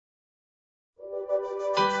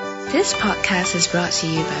This podcast is brought to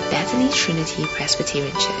you by Bethany Trinity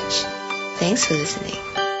Presbyterian Church. Thanks for listening.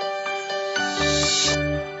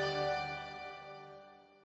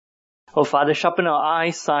 Oh, Father, sharpen our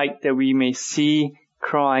eyesight that we may see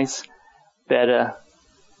Christ better.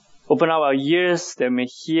 Open up our ears that we may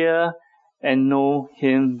hear and know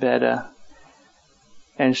Him better.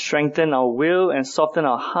 And strengthen our will and soften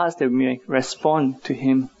our hearts that we may respond to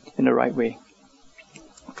Him in the right way.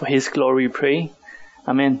 For His glory we pray.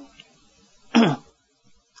 Amen. Now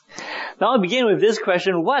I'll begin with this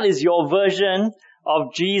question. What is your version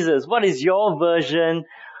of Jesus? What is your version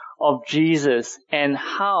of Jesus? And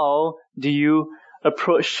how do you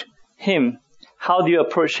approach Him? How do you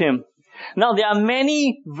approach Him? Now there are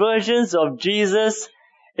many versions of Jesus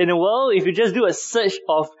in the world. If you just do a search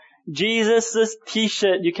of Jesus'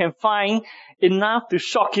 t-shirt, you can find enough to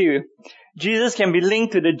shock you. Jesus can be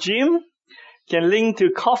linked to the gym, can link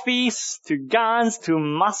to coffees, to guns, to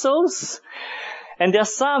muscles. And there are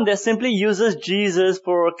some that simply uses Jesus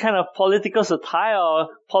for a kind of political satire or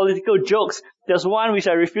political jokes. There's one which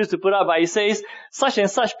I refuse to put up, but it says, such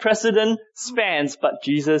and such president spends, but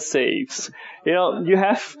Jesus saves. You know, you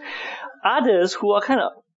have others who are kind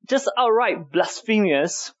of just outright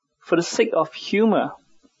blasphemous for the sake of humor.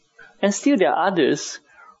 And still there are others,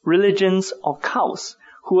 religions or cults,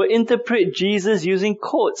 who will interpret Jesus using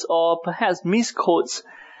quotes or perhaps misquotes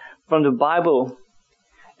from the Bible.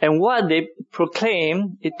 And what they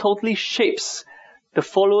proclaim, it totally shapes the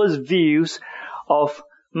followers' views of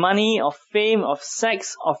money, of fame, of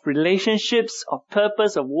sex, of relationships, of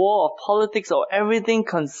purpose, of war, of politics, or everything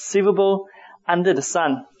conceivable under the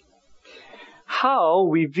sun. How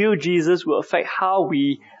we view Jesus will affect how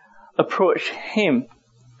we approach Him.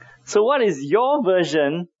 So what is your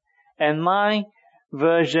version and my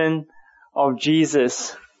version of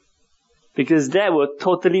Jesus? Because that will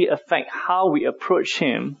totally affect how we approach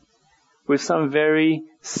Him with some very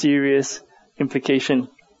serious implication.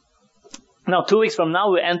 Now, 2 weeks from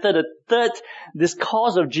now, we'll enter the third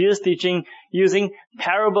discourse of Jesus' teaching using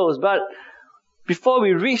parables. But before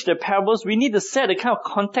we reach the parables, we need to set the kind of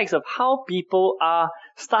context of how people are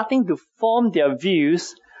starting to form their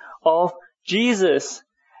views of Jesus.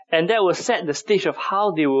 And that will set the stage of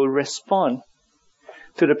how they will respond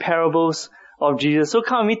to the parables of Jesus. So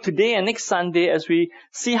come with me today and next Sunday as we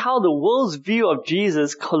see how the world's view of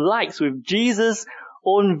Jesus collides with Jesus'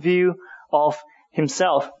 own view of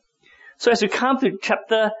Himself. So as we come to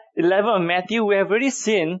chapter 11 of Matthew, we have already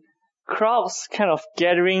seen crowds kind of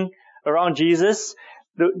gathering around Jesus.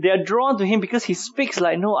 They are drawn to Him because He speaks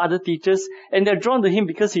like no other teachers, and they're drawn to Him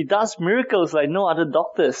because He does miracles like no other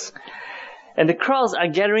doctors. And the crowds are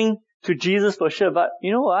gathering to Jesus for sure, but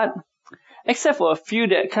you know what? Except for a few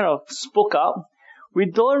that kind of spoke up, we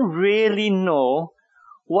don't really know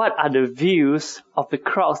what are the views of the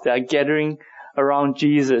crowds that are gathering around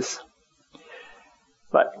Jesus.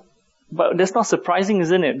 But that's not surprising,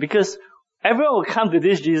 isn't it? Because everyone will come to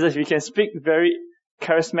this Jesus. You can speak very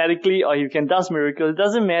charismatically or you can do miracles. It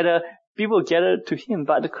doesn't matter. People gather to Him.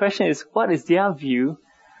 But the question is, what is their view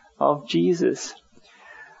of Jesus?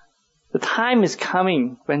 The time is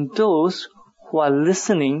coming when those who are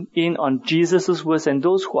listening in on Jesus' words and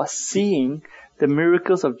those who are seeing the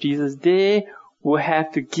miracles of Jesus, they will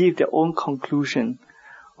have to give their own conclusion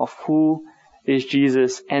of who is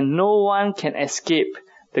Jesus. And no one can escape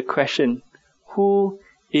the question, who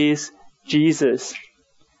is Jesus?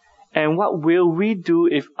 And what will we do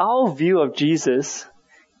if our view of Jesus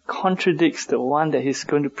contradicts the one that He's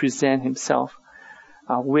going to present Himself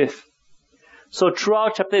with? So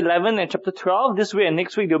throughout chapter 11 and chapter 12, this week and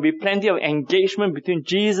next week, there will be plenty of engagement between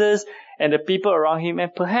Jesus and the people around Him.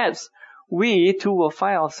 And perhaps we too will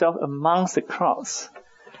find ourselves amongst the crowds.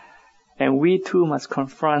 And we too must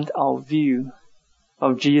confront our view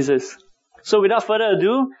of Jesus. So without further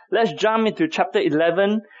ado, let's jump into chapter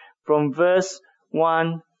 11 from verse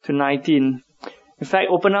 1 to 19. In fact,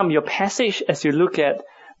 open up your passage as you look at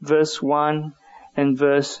verse 1 and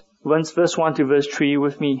verse 1 to verse 3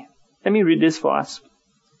 with me. Let me read this for us.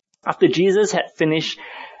 After Jesus had finished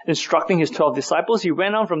instructing His 12 disciples, He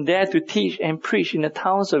went on from there to teach and preach in the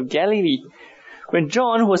towns of Galilee. When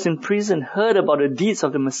John, who was in prison, heard about the deeds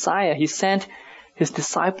of the Messiah, he sent his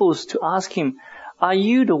disciples to ask Him, "Are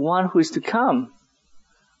you the one who is to come?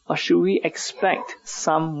 Or should we expect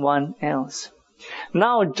someone else?"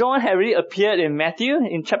 Now, John had already appeared in Matthew.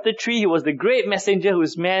 In chapter 3, he was the great messenger who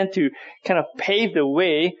was meant to kind of pave the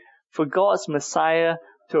way for God's Messiah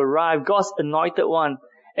to arrive, God's anointed one.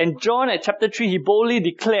 And John at chapter 3, he boldly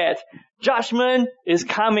declared, judgment is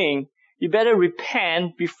coming. You better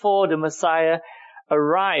repent before the Messiah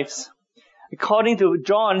arrives. According to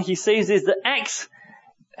John, he says this, the axe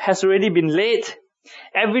has already been laid.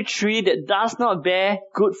 Every tree that does not bear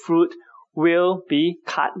good fruit will be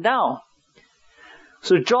cut down.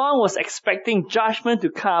 So John was expecting judgment to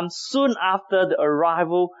come soon after the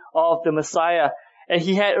arrival of the Messiah. And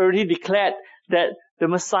he had already declared that the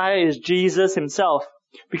Messiah is Jesus himself.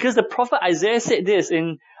 Because the prophet Isaiah said this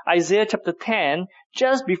in Isaiah chapter 10,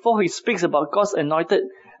 just before he speaks about God's anointed,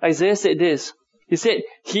 Isaiah said this. He said,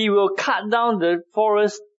 he will cut down the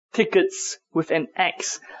forest thickets with an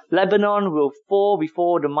axe. Lebanon will fall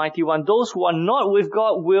before the mighty one. Those who are not with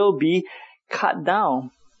God will be cut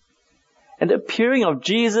down. And the appearing of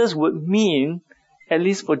Jesus would mean, at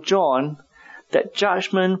least for John, that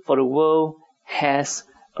judgment for the world has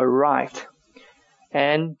arrived.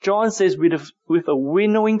 And John says with a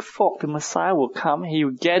winnowing fork, the Messiah will come. He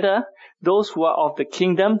will gather those who are of the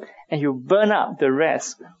kingdom and he will burn up the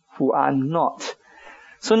rest who are not.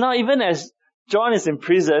 So now even as John is in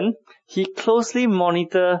prison, he closely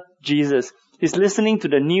monitors Jesus. He's listening to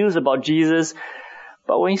the news about Jesus.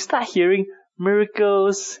 But when you start hearing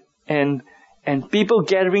miracles and people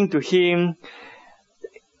gathering to him,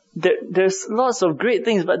 there's lots of great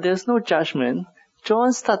things, but there's no judgment.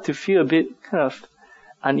 John starts to feel a bit kind of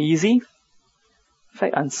uneasy, in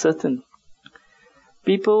fact uncertain.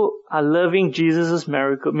 People are loving Jesus'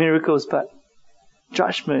 miracles, but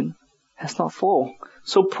judgment has not fallen.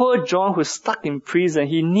 So poor John, who's stuck in prison,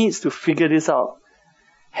 he needs to figure this out.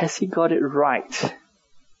 Has he got it right?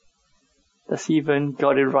 Does he even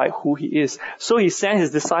got it right who he is? So he sent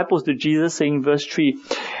his disciples to Jesus saying, verse 3,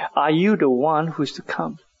 are you the one who is to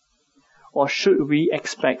come? Or should we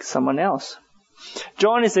expect someone else?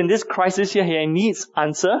 John is in this crisis here. He needs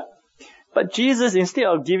answer. But Jesus, instead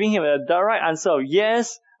of giving him a direct answer of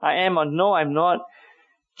yes, I am, or no, I'm not,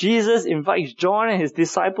 Jesus invites John and his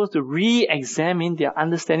disciples to re-examine their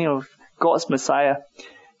understanding of God's Messiah.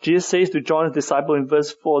 Jesus says to John's disciple in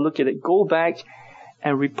verse 4, look at it, go back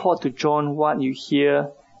and report to John what you hear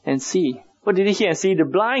and see. What did he hear and see? The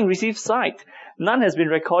blind receive sight. None has been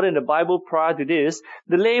recorded in the Bible prior to this.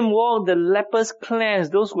 The lame walk, the lepers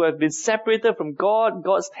cleansed. Those who have been separated from God,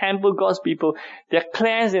 God's temple, God's people, they're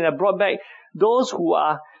cleansed and are brought back. Those who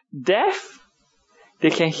are deaf, they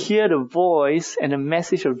can hear the voice and the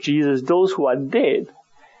message of Jesus. Those who are dead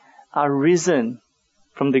are risen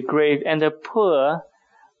from the grave, and the poor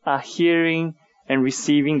are hearing and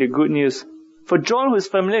receiving the good news. For John, who is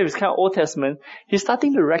familiar with this kind of Old Testament, he's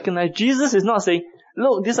starting to recognize Jesus is not saying,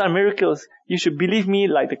 look, these are miracles. You should believe me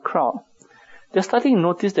like the crowd. They're starting to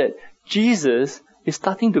notice that Jesus is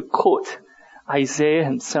starting to quote Isaiah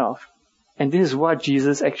himself. And this is what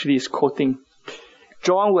Jesus actually is quoting.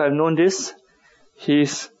 John will have known this.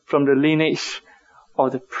 He's from the lineage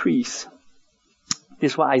of the priests.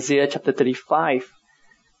 This is what Isaiah chapter 35,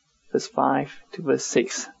 verse 5 to verse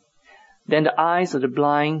 6. Then the eyes of the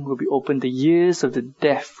blind will be opened, the ears of the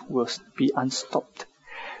deaf will be unstopped.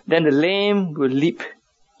 Then the lame will leap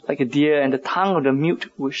like a deer, and the tongue of the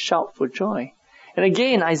mute will shout for joy. And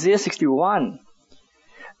again, Isaiah 61.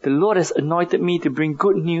 The Lord has anointed me to bring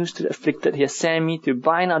good news to the afflicted. He has sent me to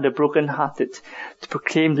bind up the brokenhearted, to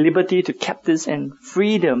proclaim liberty to captives and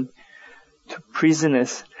freedom to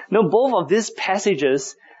prisoners. Now, both of these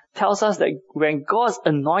passages tells us that when God's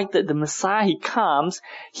anointed, the Messiah, He comes,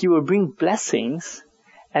 He will bring blessings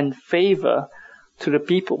and favor to the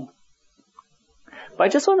people. But I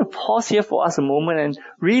just want to pause here for us a moment and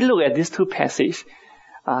relook at these two passages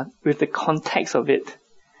with the context of it.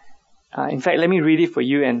 In fact, let me read it for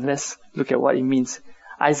you and let's look at what it means.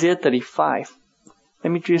 Isaiah 35.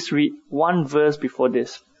 Let me just read one verse before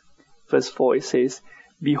this. Verse 4, it says,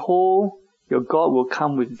 behold, your God will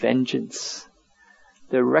come with vengeance.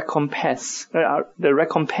 The recompense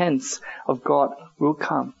of God will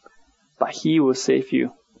come, but He will save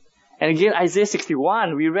you. And again, Isaiah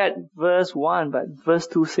 61, we read verse 1, but verse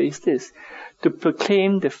 2 says this, to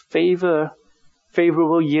proclaim the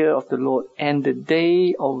favorable year of the Lord and the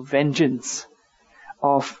day of vengeance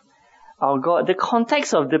of our God. The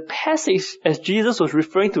context of the passage, as Jesus was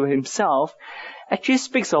referring to Himself, actually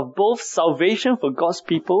speaks of both salvation for God's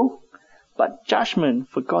people, but judgment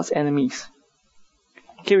for God's enemies.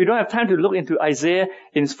 Okay, we don't have time to look into Isaiah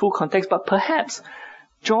in its full context, but perhaps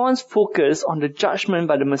John's focus on the judgment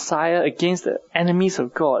by the Messiah against the enemies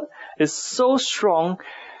of God is so strong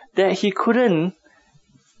that he couldn't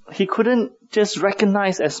just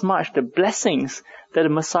recognize as much the blessings that the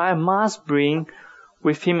Messiah must bring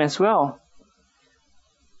with him as well.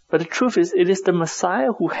 But the truth is, it is the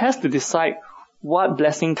Messiah who has to decide what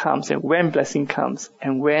blessing comes and when blessing comes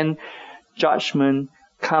and when judgment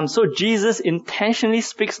comes. So Jesus intentionally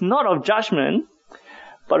speaks not of judgment,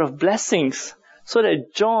 but of blessings, so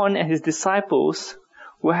that John and his disciples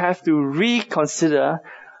will have to reconsider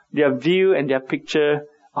their view and their picture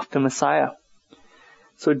of the Messiah.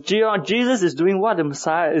 So Jesus is doing what the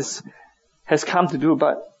Messiah has come to do,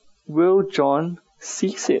 but will John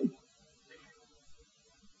seize it?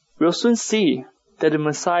 We'll soon see that the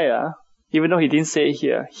Messiah, even though he didn't say it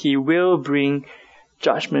here, he will bring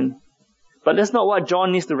judgment. But that's not what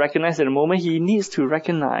John needs to recognize at the moment. He needs to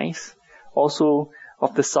recognize also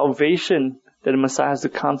of the salvation that the Messiah has to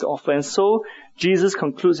come to offer. And so Jesus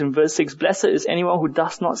concludes in verse 6, "Blessed is anyone who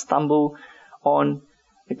does not stumble on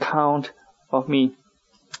account of me."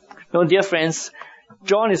 Now, dear friends,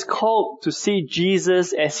 John is called to see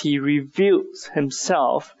Jesus as he reveals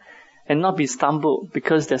himself and not be stumbled,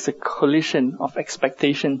 because there's a collision of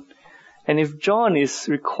expectation. And if John is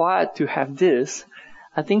required to have this,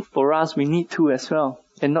 I think for us we need to as well,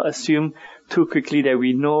 and not assume too quickly that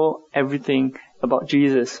we know everything about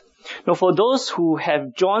Jesus. Now, for those who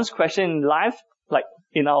have John's question in life, like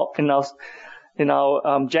in our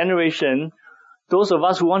generation, those of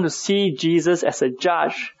us who want to see Jesus as a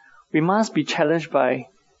judge, we must be challenged by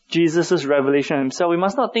Jesus' revelation himself. We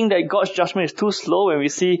must not think that God's judgment is too slow when we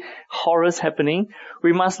see horrors happening.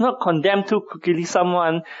 We must not condemn too quickly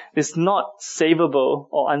someone is not savable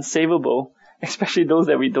or unsavable, especially those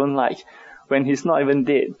that we don't like, when he's not even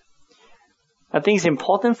dead. I think it's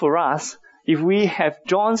important for us, if we have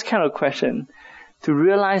John's kind of question, to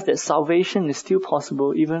realize that salvation is still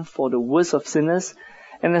possible even for the worst of sinners.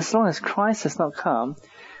 And as long as Christ has not come,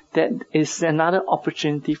 that is another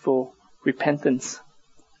opportunity for repentance.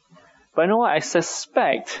 But you know what? I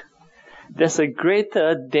suspect there's a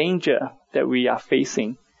greater danger that we are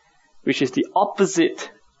facing, which is the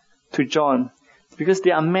opposite to John. Because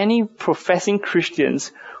there are many professing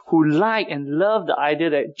Christians who like and love the idea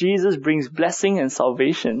that Jesus brings blessing and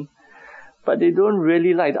salvation, but they don't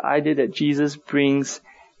really like the idea that Jesus brings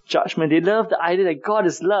judgment. They love the idea that God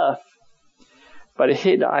is love, but they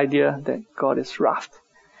hate the idea that God is wrath.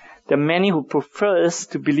 There are many who profess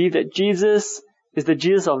to believe that Jesus is the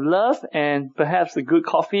Jesus of love and perhaps the good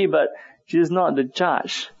coffee, but Jesus is not the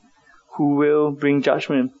judge who will bring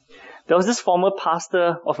judgment. There was this former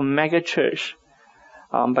pastor of a mega church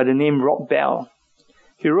by the name Rob Bell.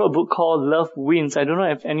 He wrote a book called Love Wins. I don't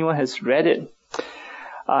know if anyone has read it.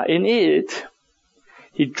 In it,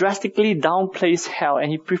 he drastically downplays hell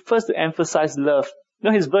and he prefers to emphasize love. You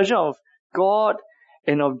know, his version of God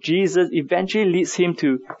and of Jesus eventually leads him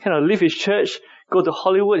to kind of leave his church, go to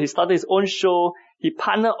Hollywood. He started his own show. He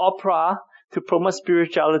partnered Oprah to promote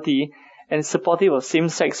spirituality and is supportive of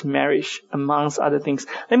same-sex marriage, amongst other things.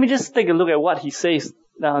 Let me just take a look at what he says,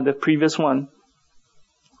 the previous one.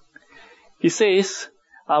 He says,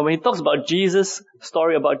 when he talks about Jesus,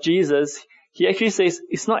 story about Jesus, he actually says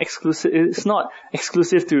it's not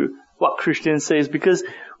exclusive to what Christians say, because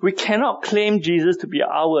we cannot claim Jesus to be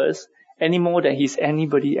ours any more than he's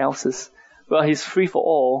anybody else's. Well, he's free for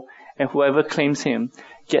all, and whoever claims him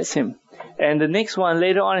gets him. And the next one,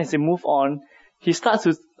 later on, as they move on, he starts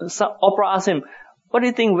with, Oprah asks him, "What do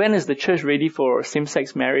you think, when is the church ready for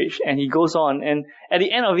same-sex marriage?" And he goes on, and at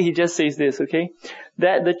the end of it, he just says this, okay?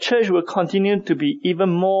 That the church will continue to be even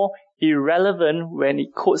more irrelevant when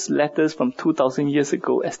it quotes letters from 2,000 years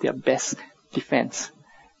ago as their best defense.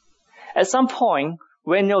 At some point,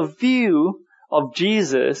 when your view of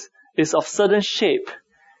Jesus is of certain shape,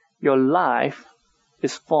 your life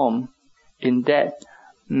is formed in that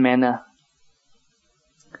manner.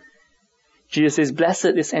 Jesus says,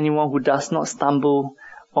 "Blessed is anyone who does not stumble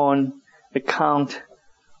on account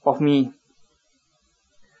of me."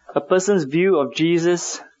 A person's view of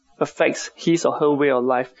Jesus affects his or her way of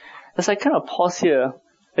life. As I kind of pause here,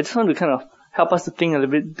 I just want to kind of help us to think a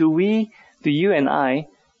little bit. Do you and I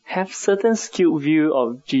have certain skewed view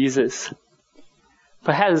of Jesus?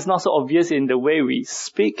 Perhaps it's not so obvious in the way we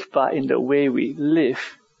speak, but in the way we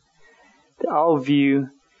live. Our view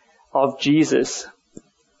of Jesus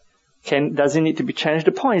doesn't need to be changed.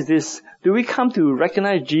 The point is this: do we come to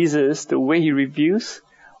recognize Jesus the way he reveals,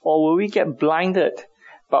 or will we get blinded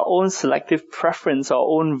by our own selective preference, our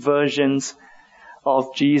own versions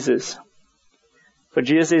of Jesus? For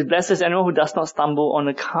Jesus says, "Blessed is anyone who does not stumble on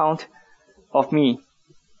account of me."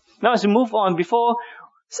 Now, as we move on, before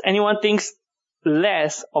anyone thinks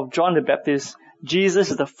less of John the Baptist, Jesus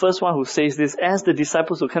is the first one who says this. As the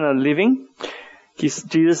disciples were kind of living,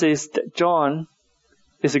 Jesus says that John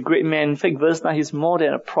is a great man. In fact, verse 9, he's more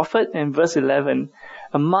than a prophet. And verse 11,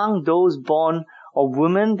 among those born of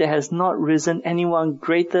women, there has not risen anyone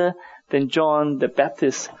greater than John the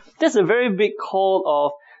Baptist. That's a very big call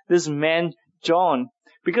of this man, John.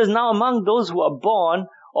 Because now among those who are born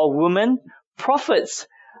of women, prophets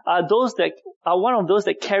are one of those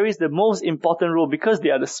that carries the most important role because they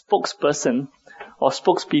are the spokesperson or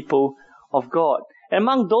spokespeople of God. And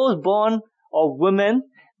among those born of women,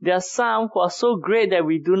 there are some who are so great that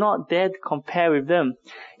we do not dare to compare with them.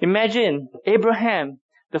 Imagine Abraham,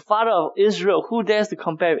 the father of Israel. Who dares to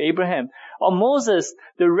compare with Abraham? Or Moses,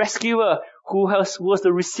 the rescuer who was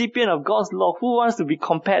the recipient of God's law. Who wants to be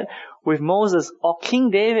compared with Moses? Or King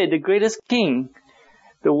David, the greatest king,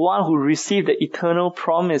 the one who received the eternal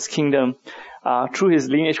promised kingdom through his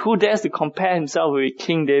lineage. Who dares to compare himself with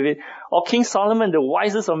King David? Or King Solomon, the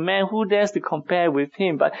wisest of men, who dares to compare with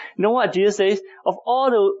him? But you know what Jesus says? Of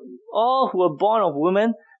all who are born of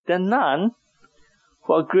women, there are none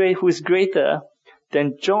who is greater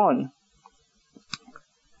than John.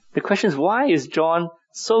 The question is, why is John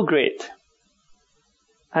so great?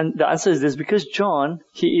 And the answer is this: because John,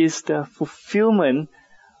 he is the fulfillment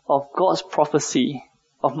of God's prophecy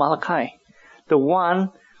of Malachi, the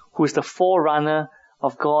one who is the forerunner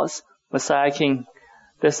of God's Messiah King.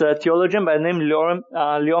 There's a theologian by the name Leon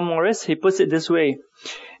Morris. He puts it this way: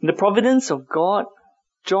 in the providence of God,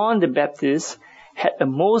 John the Baptist had the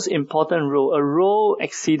most important role, a role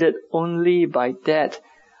exceeded only by that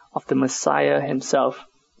of the Messiah himself.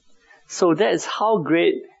 So that is how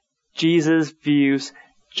great Jesus views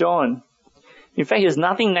John. In fact, he has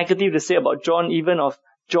nothing negative to say about John, even of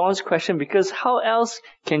John's question, because how else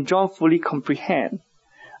can John fully comprehend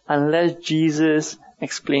unless Jesus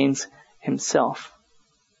explains himself?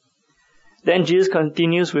 Then Jesus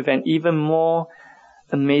continues with an even more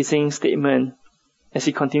amazing statement as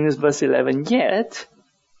he continues verse 11. Yet,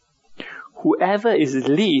 whoever is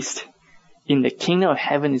least in the kingdom of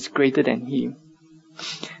heaven is greater than him.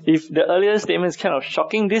 If the earlier statement is kind of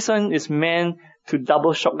shocking, this one is meant to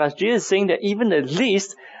double shock us. Jesus is saying that even the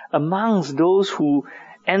least amongst those who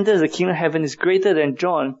enter the kingdom of heaven is greater than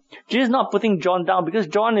John. Jesus is not putting John down because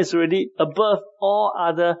John is already above all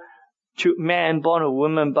other men born of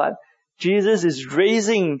women, but Jesus is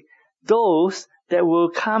raising those that will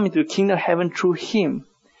come into the kingdom of heaven through him.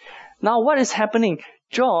 Now what is happening?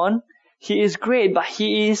 John, he is great, but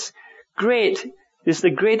he is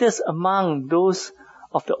the greatest among those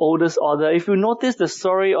of the oldest order. If you notice the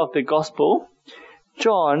story of the gospel,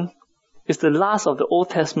 John is the last of the Old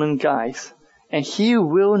Testament guys, and he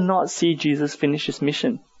will not see Jesus finish his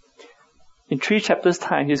mission. In 3 chapters'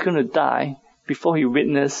 time, he's going to die before he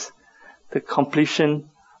witnesses the completion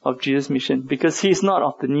of Jesus' mission, because he's not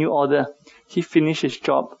of the new order. He finished his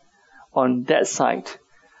job on that side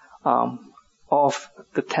of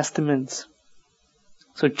the Testaments.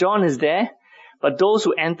 So John is there, but those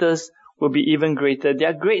who enters will be even greater.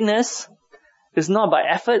 Their greatness is not by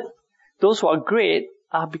effort. Those who are great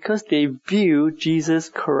are because they view Jesus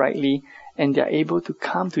correctly and they are able to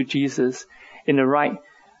come to Jesus in the right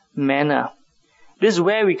manner. This is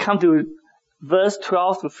where we come to verse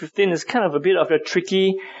 12 to 15. It's kind of a bit of a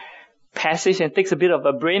tricky passage and takes a bit of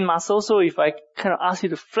a brain muscle. So if I kind of ask you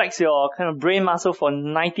to flex your kind of brain muscle for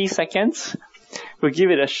 90 seconds, we'll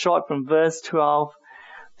give it a shot from verse 12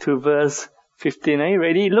 to verse 15. Are you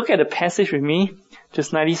ready? Look at the passage with me.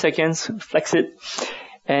 Just 90 seconds. Flex it.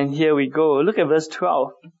 And here we go. Look at verse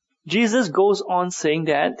 12. Jesus goes on saying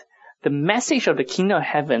that the message of the kingdom of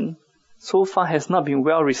heaven so far has not been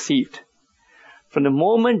well received. From the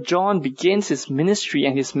moment John begins his ministry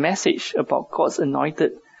and his message about God's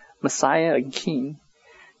anointed Messiah and King,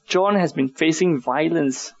 John has been facing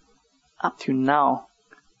violence up to now.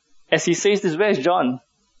 As he says this, where is John?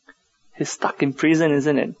 He's stuck in prison,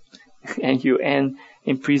 isn't it? And you end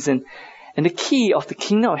in prison. And the key of the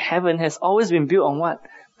kingdom of heaven has always been built on what?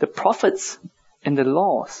 The prophets and the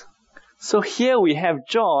laws. So here we have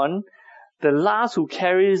John, the last who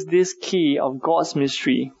carries this key of God's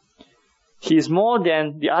mystery. He is more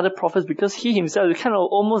than the other prophets because he himself is kind of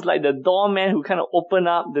almost like the doorman who kind of opened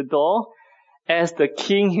up the door as the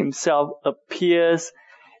king himself appears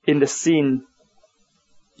in the scene.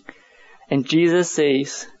 And Jesus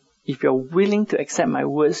says, if you're willing to accept my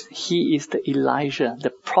words, he is the Elijah,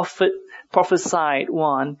 the prophesied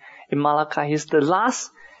one in Malachi. He's the last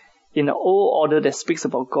in the old order that speaks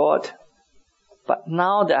about God. But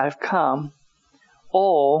now that I've come,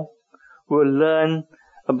 all will learn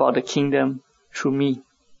about the kingdom through me.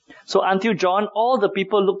 So until John, all the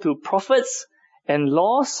people look to prophets and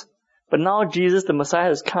laws, but now Jesus, the Messiah,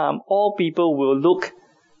 has come. All people will look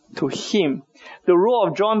to him. The role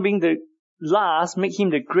of John being the last make him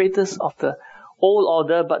the greatest of the old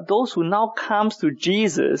order, but those who now comes to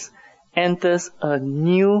Jesus enters a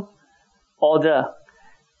new order.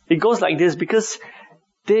 It goes like this, because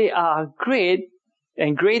they are great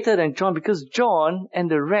and greater than John, because John and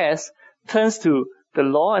the rest turns to the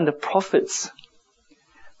law and the prophets.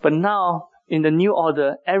 But now, in the new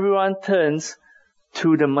order, everyone turns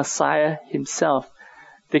to the Messiah himself.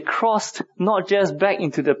 They crossed not just back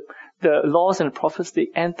into the laws and the prophets, they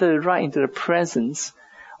entered right into the presence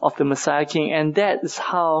of the Messiah King. And that is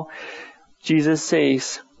how Jesus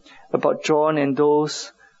says about John and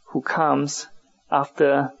those who comes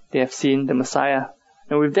after they have seen the Messiah.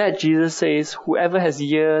 And with that, Jesus says, whoever has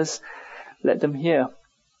ears, let them hear.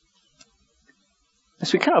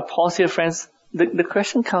 As we kind of pause here, friends, the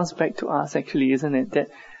question comes back to us actually, isn't it? That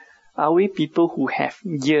are we people who have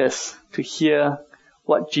ears to hear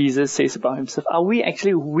what Jesus says about himself? Are we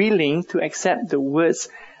actually willing to accept the words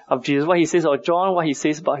of Jesus, what he says about John, what he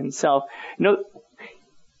says about himself?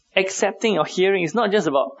 Accepting or hearing is not just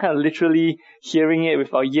about kind of literally hearing it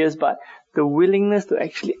with our ears, but the willingness to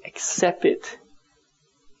actually accept it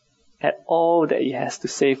at all that he has to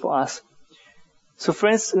say for us. So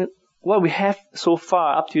friends, what we have so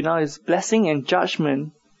far up to now is blessing and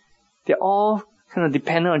judgment. They're all kind of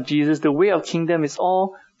dependent on Jesus. The way of kingdom is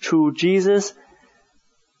all through Jesus.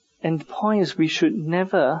 And the point is we should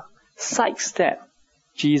never sidestep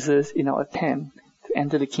Jesus in our attempt to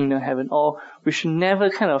enter the kingdom of heaven. Or we should never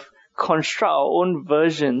kind of construct our own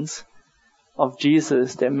versions of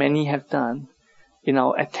Jesus that many have done in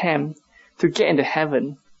our attempt to get into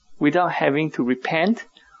heaven without having to repent,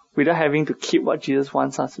 without having to keep what Jesus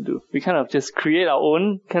wants us to do. We kind of just create our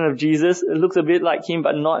own kind of Jesus. It looks a bit like him,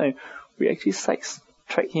 but not. And we actually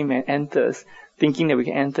sidetrack him and enter, thinking that we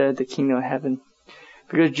can enter the kingdom of heaven.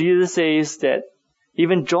 Because Jesus says that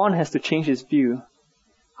even John has to change his view.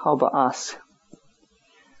 How about us?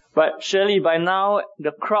 But surely by now,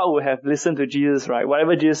 the crowd would have listened to Jesus, right?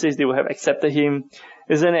 Whatever Jesus says, they would have accepted him,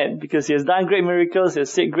 isn't it? Because he has done great miracles, he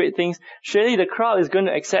has said great things. Surely the crowd is going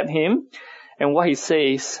to accept him and what he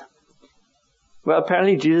says. Well,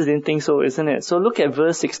 apparently Jesus didn't think so, isn't it? So look at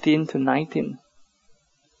verse 16 to 19.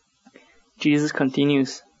 Jesus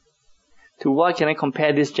continues. To what can I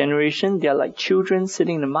compare this generation? They are like children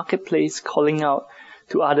sitting in the marketplace calling out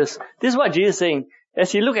to others. This is what Jesus is saying.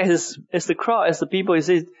 As he look at the crowd, as the people, he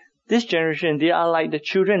says, this generation, they are like the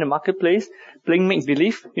children in the marketplace playing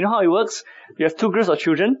make-believe. You know how it works? You have two groups of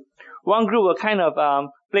children. One group will kind of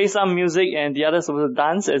play some music and the other supposed to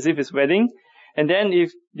dance as if it's wedding. And then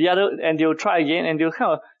they'll try again and they'll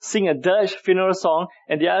kind of sing a dirge funeral song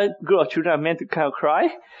and the other group of children are meant to kind of cry.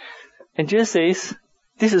 And Jesus says,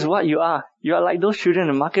 this is what you are. You are like those children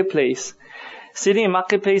in the marketplace, sitting in the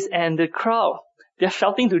marketplace and the crowd, they're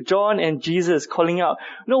shouting to John and Jesus, calling out,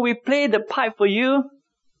 no, we played the pipe for you.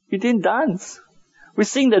 You didn't dance. We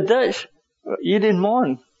sing the dirge. You didn't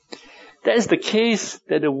mourn. That is the case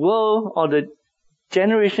that the world or the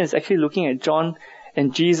generation is actually looking at John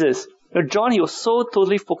and Jesus. Now, John, he was so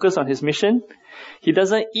totally focused on his mission. He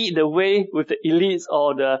doesn't eat the way with the elites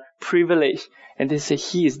or the privileged. And they say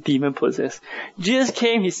he is demon possessed. Jesus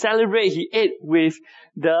came, he celebrated, he ate with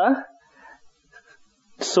the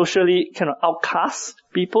socially kind of outcast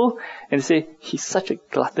people. And they say he's such a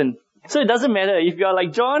glutton. So it doesn't matter if you're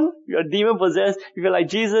like John, you're demon possessed. If you're like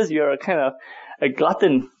Jesus, you're a kind of a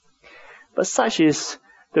glutton. But such is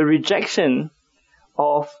the rejection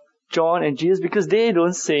of John and Jesus because they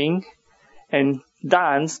don't sing and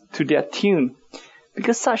dance to their tune.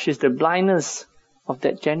 Because such is the blindness of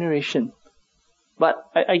that generation. But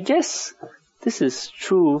I guess this is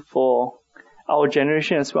true for our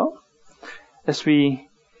generation as well. As we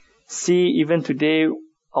see even today,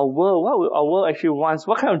 our world, what our world actually wants,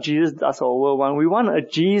 what kind of Jesus does our world want? We want a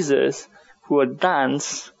Jesus who will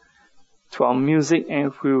dance to our music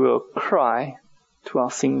and who will cry to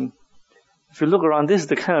our singing. If you look around, this is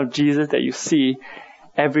the kind of Jesus that you see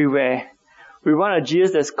everywhere. We want a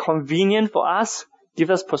Jesus that's convenient for us,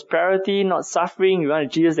 gives us prosperity, not suffering. We want a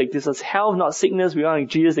Jesus that gives us health, not sickness. We want a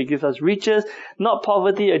Jesus that gives us riches, not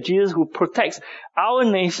poverty. A Jesus who protects our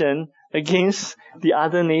nation against the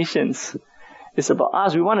other nations. It's about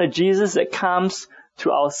us. We want a Jesus that comes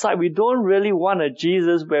to our side. We don't really want a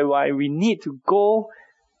Jesus whereby we need to go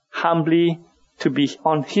humbly to be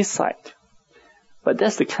on his side. But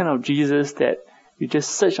that's the kind of Jesus that you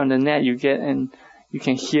just search on the net, you get and you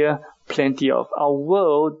can hear plenty of. Our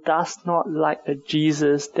world does not like a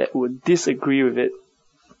Jesus that would disagree with it.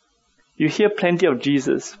 You hear plenty of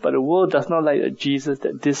Jesus, but the world does not like a Jesus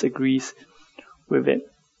that disagrees with it.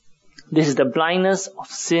 This is the blindness of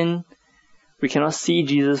sin. We cannot see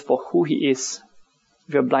Jesus for who he is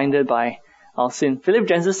if we are blinded by our sin. Philip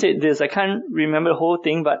Jensen said this. I can't remember the whole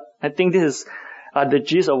thing, but I think this is the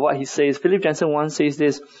gist of what he says. Philip Jensen once says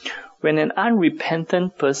this: when an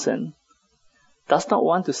unrepentant person does not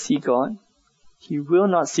want to see God, he will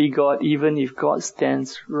not see God even if God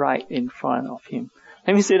stands right in front of him.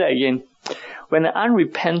 Let me say that again. When an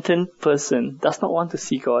unrepentant person does not want to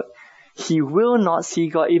see God, he will not see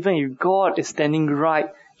God even if God is standing right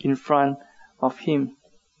in front of him.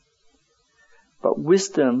 But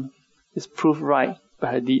wisdom is proved right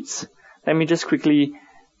by her deeds. Let me just quickly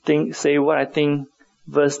say what I think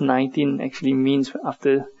verse 19 actually means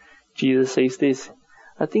after Jesus says this.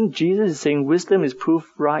 I think Jesus is saying wisdom is proved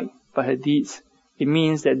right by her deeds. It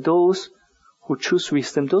means that those who choose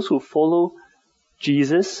wisdom, those who follow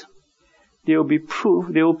Jesus, they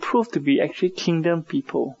will prove to be actually kingdom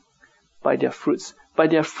people by their fruits. By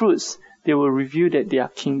their fruits, they will reveal that they are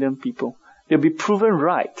kingdom people. They'll be proven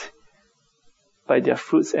right by their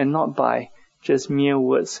fruits and not by just mere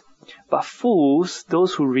words. But fools,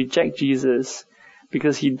 those who reject Jesus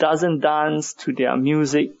because he doesn't dance to their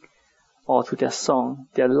music or to their song,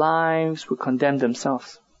 their lives will condemn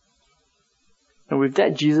themselves. And with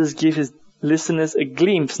that, Jesus gives his listeners a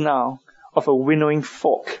glimpse now of a winnowing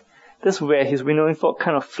fork. That's where his winnowing fork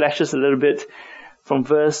kind of flashes a little bit from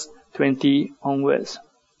verse 20 onwards.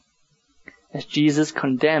 As Jesus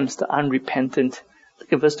condemns the unrepentant.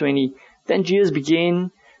 Look at verse 20. Then Jesus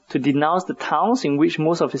began to denounce the towns in which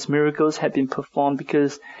most of his miracles had been performed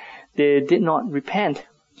because they did not repent.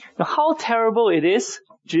 Now how terrible it is,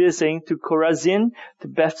 Jesus is saying, to Chorazin, to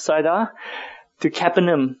Bethsaida, to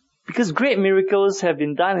Capernaum. Because great miracles have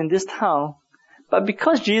been done in this town. But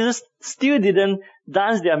because Jesus still didn't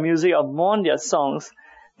dance their music or mourn their songs,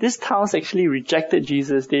 these towns actually rejected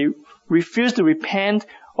Jesus. They refused to repent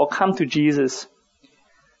or come to Jesus.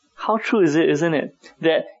 How true is it, isn't it?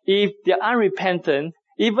 That if they're unrepentant,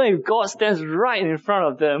 even if God stands right in front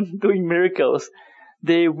of them doing miracles,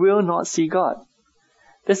 they will not see God.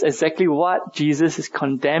 That's exactly what Jesus is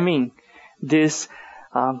condemning these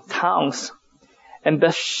towns. And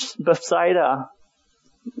Bethsaida,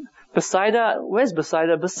 where's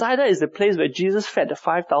Bethsaida? Bethsaida is the place where Jesus fed the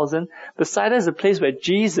 5,000. Bethsaida is the place where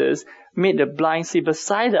Jesus made the blind see.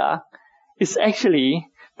 Bethsaida is actually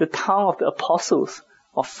the town of the apostles,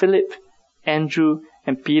 of Philip, Andrew,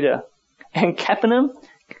 and Peter. And Capernaum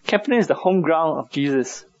is the home ground of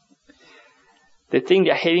Jesus. They think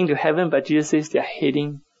they're heading to heaven, but Jesus says they're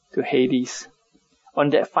heading to Hades. On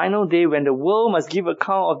that final day when the world must give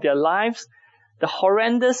account of their lives, the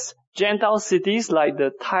horrendous Gentile cities like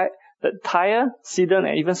the Tyre, Sidon,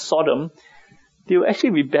 and even Sodom, they will actually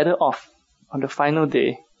be better off on the final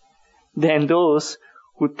day than those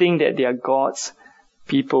who think that they are God's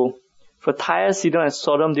people. For Tyre, Sidon, and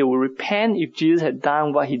Sodom, they will repent if Jesus had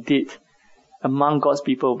done what he did among God's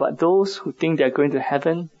people. But those who think they are going to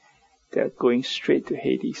heaven, they are going straight to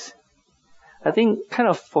Hades. I think kind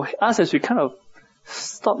of for us, as we kind of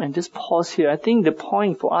stop and just pause here, I think the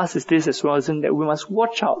point for us is this as well, isn't that we must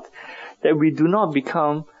watch out that we do not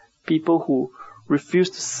become people who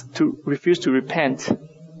refuse to repent.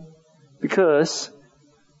 Because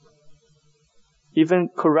even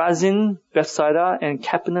Chorazin, Bethsaida, and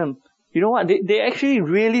Capernaum, you know what? They actually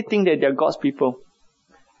really think that they're God's people.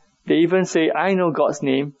 They even say, I know God's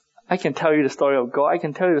name. I can tell you the story of God. I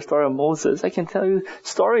can tell you the story of Moses. I can tell you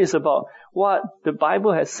stories about what the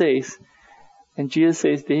Bible has says. And Jesus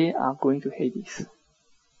says they are going to Hades.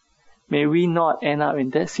 May we not end up in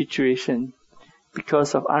that situation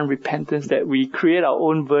because of unrepentance, that we create our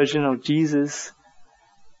own version of Jesus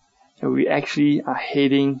and we actually are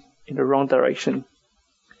heading in the wrong direction.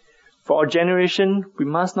 For our generation, we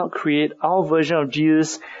must not create our version of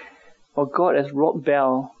Jesus or God as Rob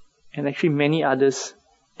Bell and actually many others.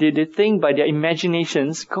 They think by their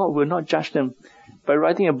imaginations, God will not judge them. By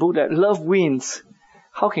writing a book that love wins,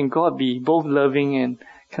 how can God be both loving and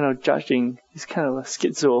kind of judging? He's kind of a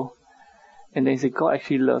schizo. And then he said, God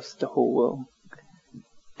actually loves the whole world.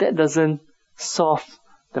 That doesn't solve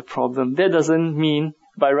the problem. That doesn't mean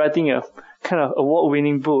by writing a kind of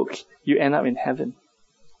award-winning book, you end up in heaven.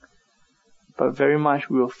 But very much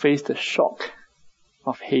we will face the shock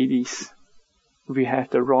of Hades. We have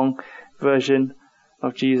the wrong version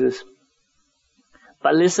of Jesus.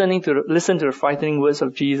 But listen to the frightening words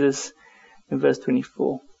of Jesus in verse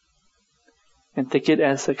 24. And take it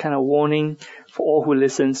as a kind of warning for all who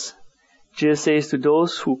listens. Jesus says to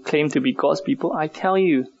those who claim to be God's people, I tell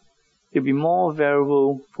you, it will be more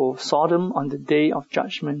bearable for Sodom on the day of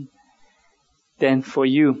judgment than for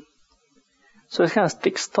you. So let's kind of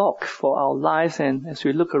take stock for our lives, and as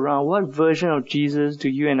we look around, what version of Jesus do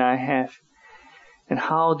you and I have? And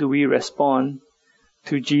how do we respond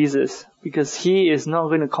to Jesus? Because he is not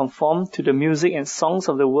going to conform to the music and songs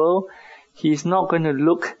of the world. He is not going to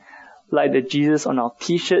look like the Jesus on our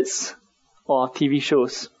t-shirts or our TV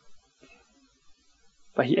shows.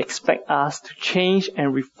 But he expects us to change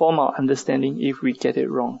and reform our understanding if we get it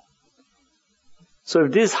wrong. So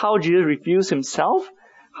if this is how Jesus reveals himself,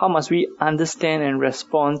 how must we understand and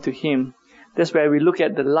respond to him? That's where we look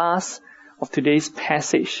at the last of today's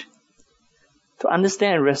passage. To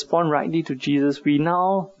understand and respond rightly to Jesus, we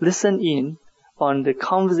now listen in on the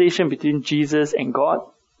conversation between Jesus and God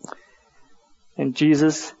and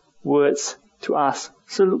Jesus' words to us.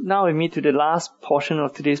 So look now with me to the last portion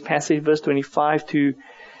of today's passage, verse 25 to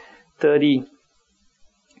 30.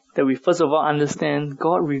 That we first of all understand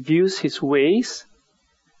God reveals his ways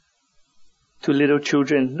to little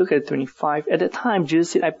children. Look at 25. At that time,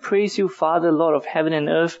 Jesus said, I praise you, Father, Lord of heaven and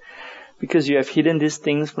earth, because you have hidden these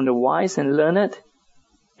things from the wise and learned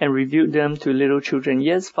and revealed them to little children.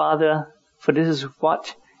 Yes, Father, for this is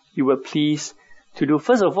what you were pleased to do.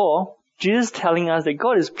 First of all, Jesus telling us that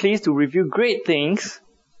God is pleased to reveal great things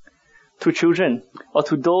to children, or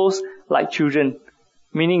to those like children,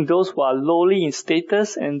 meaning those who are lowly in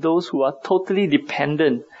status and those who are totally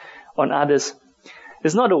dependent on others.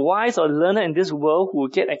 It's not the wise or learned in this world who will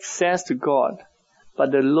get access to God,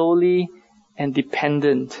 but the lowly and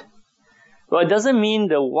dependent. Well, it doesn't mean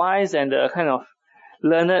the wise and the kind of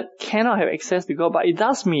learned cannot have access to God, but it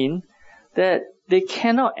does mean that they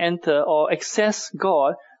cannot enter or access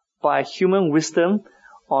God by human wisdom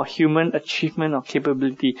or human achievement or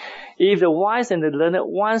capability. If the wise and the learned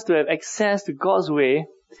wants to have access to God's way,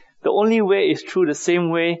 the only way is through the same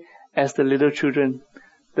way as the little children,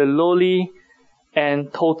 the lowly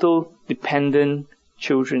and total dependent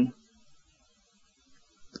children.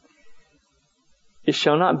 It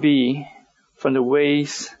shall not be from the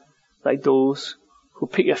ways like those who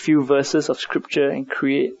pick a few verses of scripture and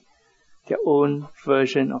create their own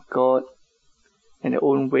version of God and their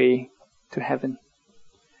own way to heaven.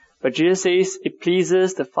 But Jesus says it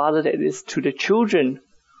pleases the Father that it is to the children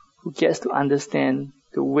who gets to understand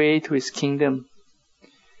the way to his kingdom.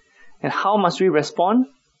 And how must we respond?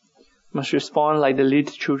 We must respond like the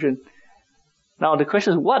little children. Now the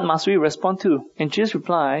question is, what must we respond to? And Jesus'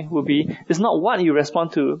 reply will be, it's not what you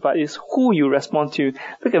respond to, but it's who you respond to.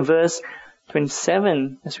 Look at verse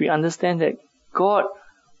 27 as we understand that God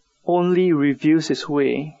only reveals his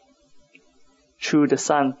way through the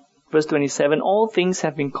Son. Verse 27, all things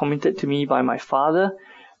have been committed to me by my Father.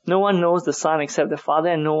 No one knows the Son except the Father,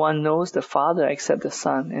 and no one knows the Father except the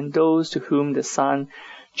Son, and those to whom the Son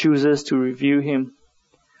chooses to reveal him.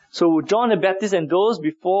 So John the Baptist and those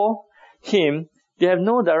before him, they have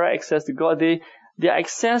no direct access to God. Their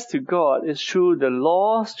access to God is through the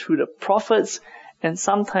laws, through the prophets, and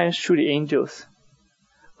sometimes through the angels.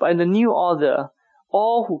 But in the new order,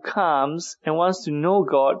 all who comes and wants to know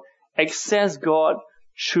God access God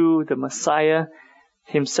through the Messiah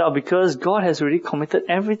himself, because God has already committed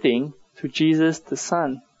everything to Jesus the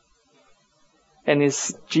Son. And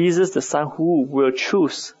it's Jesus the Son who will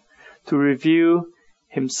choose to reveal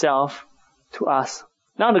himself to us.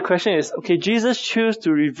 Now the question is, okay, Jesus chose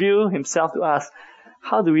to reveal himself to us.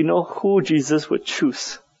 How do we know who Jesus would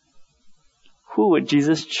choose? Who would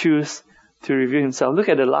Jesus choose to reveal himself? Look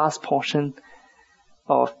at the last portion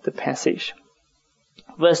of the passage.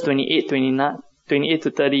 Verse 28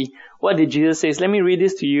 to 30. What did Jesus say? Let me read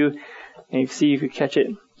this to you and see if you catch it.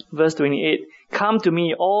 Verse 28. Come to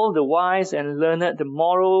me, all the wise and learned, the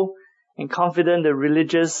moral and confident, the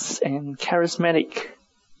religious and charismatic.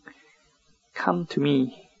 Come to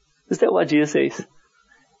me. Is that what Jesus says?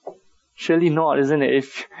 Surely not, isn't it?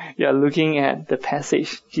 If you are looking at the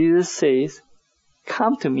passage, Jesus says,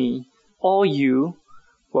 come to me, all you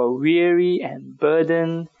who are weary and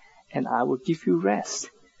burdened, and I will give you rest.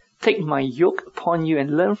 Take my yoke upon you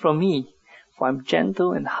and learn from me, for I am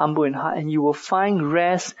gentle and humble in heart, and you will find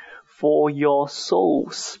rest for your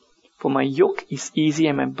souls. For my yoke is easy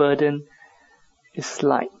and my burden is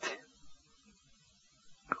light.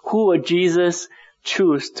 Who would Jesus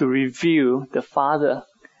choose to reveal the Father?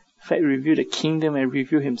 In fact, reveal the kingdom and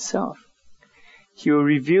reveal himself. He will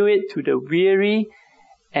reveal it to the weary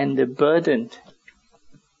and the burdened.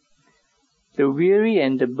 The weary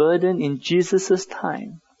and the burdened in Jesus'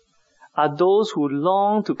 time are those who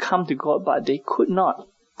long to come to God, but they could not.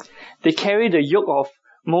 They carry the yoke of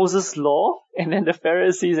Moses' law, and then the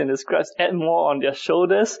Pharisees and the scribes add more on their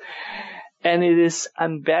shoulders, and it is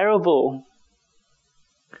unbearable.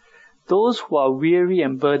 Those who are weary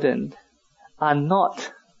and burdened are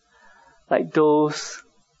not like those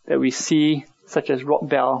that we see, such as Rob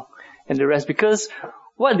Bell and the rest, because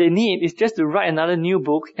what they need is just to write another new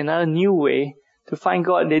book, another new way to find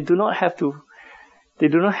God. They do not have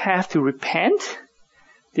to repent.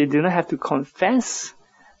 They do not have to confess.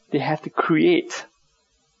 They have to create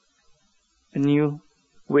a new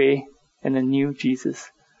way and a new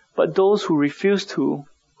Jesus. But those who refuse to,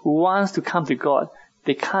 who wants to come to God,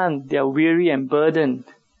 They can't. They are weary and burdened.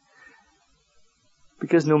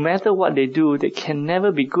 Because no matter what they do, they can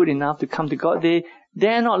never be good enough to come to God. They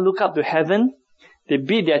dare not look up to heaven. They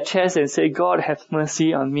beat their chest and say, God, have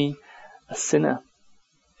mercy on me, a sinner.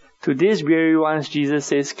 To these weary ones, Jesus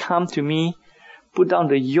says, come to me, put down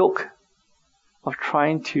the yoke of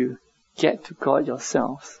trying to get to God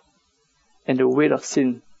yourselves and the weight of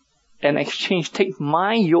sin. And exchange, take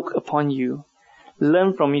my yoke upon you.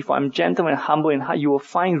 Learn from me, for I'm gentle and humble in heart. You will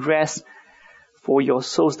find rest for your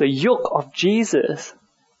souls. The yoke of Jesus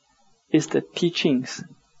is the teachings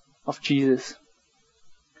of Jesus.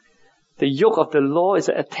 The yoke of the law is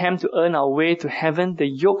an attempt to earn our way to heaven. The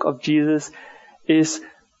yoke of Jesus is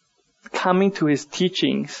coming to his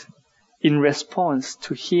teachings in response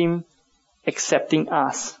to him accepting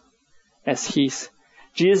us as his.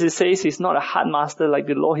 Jesus says he's not a hard master like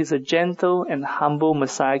the law. He's a gentle and humble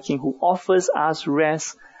Messiah King who offers us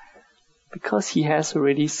rest because he has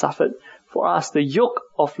already suffered for us. The yoke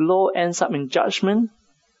of law ends up in judgment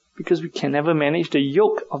because we can never manage. The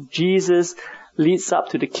yoke of Jesus leads up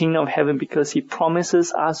to the kingdom of heaven because he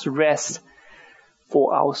promises us rest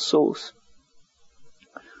for our souls.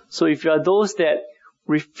 So if you are those that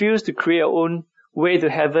refuse to create your own way to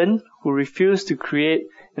heaven, who refuse to create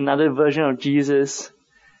another version of Jesus,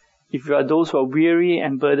 if you are those who are weary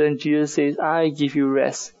and burdened, Jesus says, I give you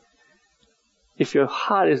rest. If your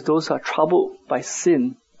heart is those who are troubled by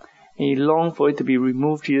sin and you long for it to be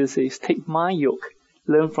removed, Jesus says, take my yoke,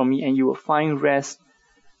 learn from me, and you will find rest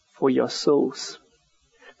for your souls.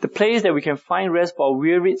 The place that we can find rest for our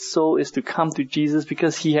wearied soul is to come to Jesus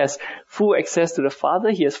because he has full access to the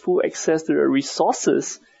Father. He has full access to the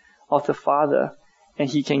resources of the Father, and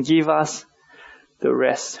he can give us the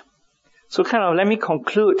rest. So let me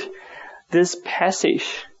conclude this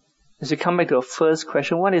passage as we come back to our first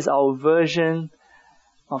question. What is our version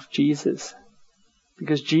of Jesus?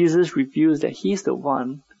 Because Jesus reveals that he's the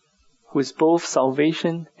one who is both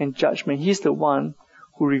salvation and judgment. He's the one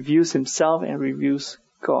who reveals himself and reveals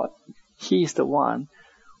God. He is the one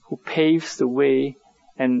who paves the way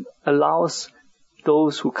and allows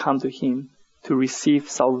those who come to him to receive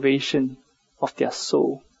salvation of their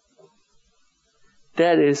soul.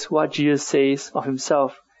 That is what Jesus says of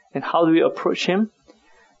himself. And how do we approach him?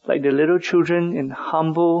 Like the little children in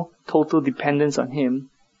humble, total dependence on him,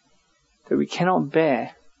 that we cannot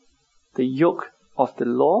bear the yoke of the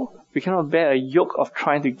law. We cannot bear a yoke of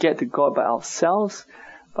trying to get to God by ourselves,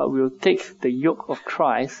 but we will take the yoke of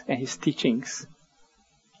Christ and his teachings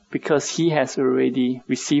because he has already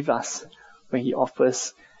received us when he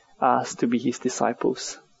offers us to be his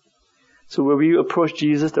disciples. So will we approach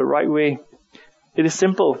Jesus the right way? It is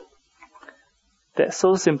simple. That's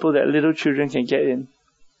so simple that little children can get in.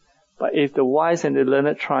 But if the wise and the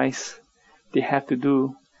learned tries, they have to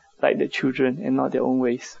do like the children and not their own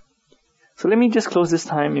ways. So let me just close this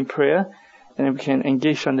time in prayer, and then we can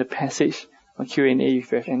engage on the passage on Q&A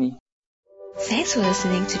if you have any. Thanks for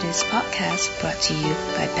listening to this podcast brought to you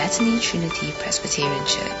by Bethany Trinity Presbyterian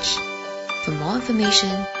Church. For more information,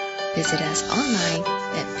 visit us online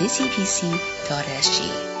at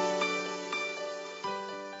busypc.sg.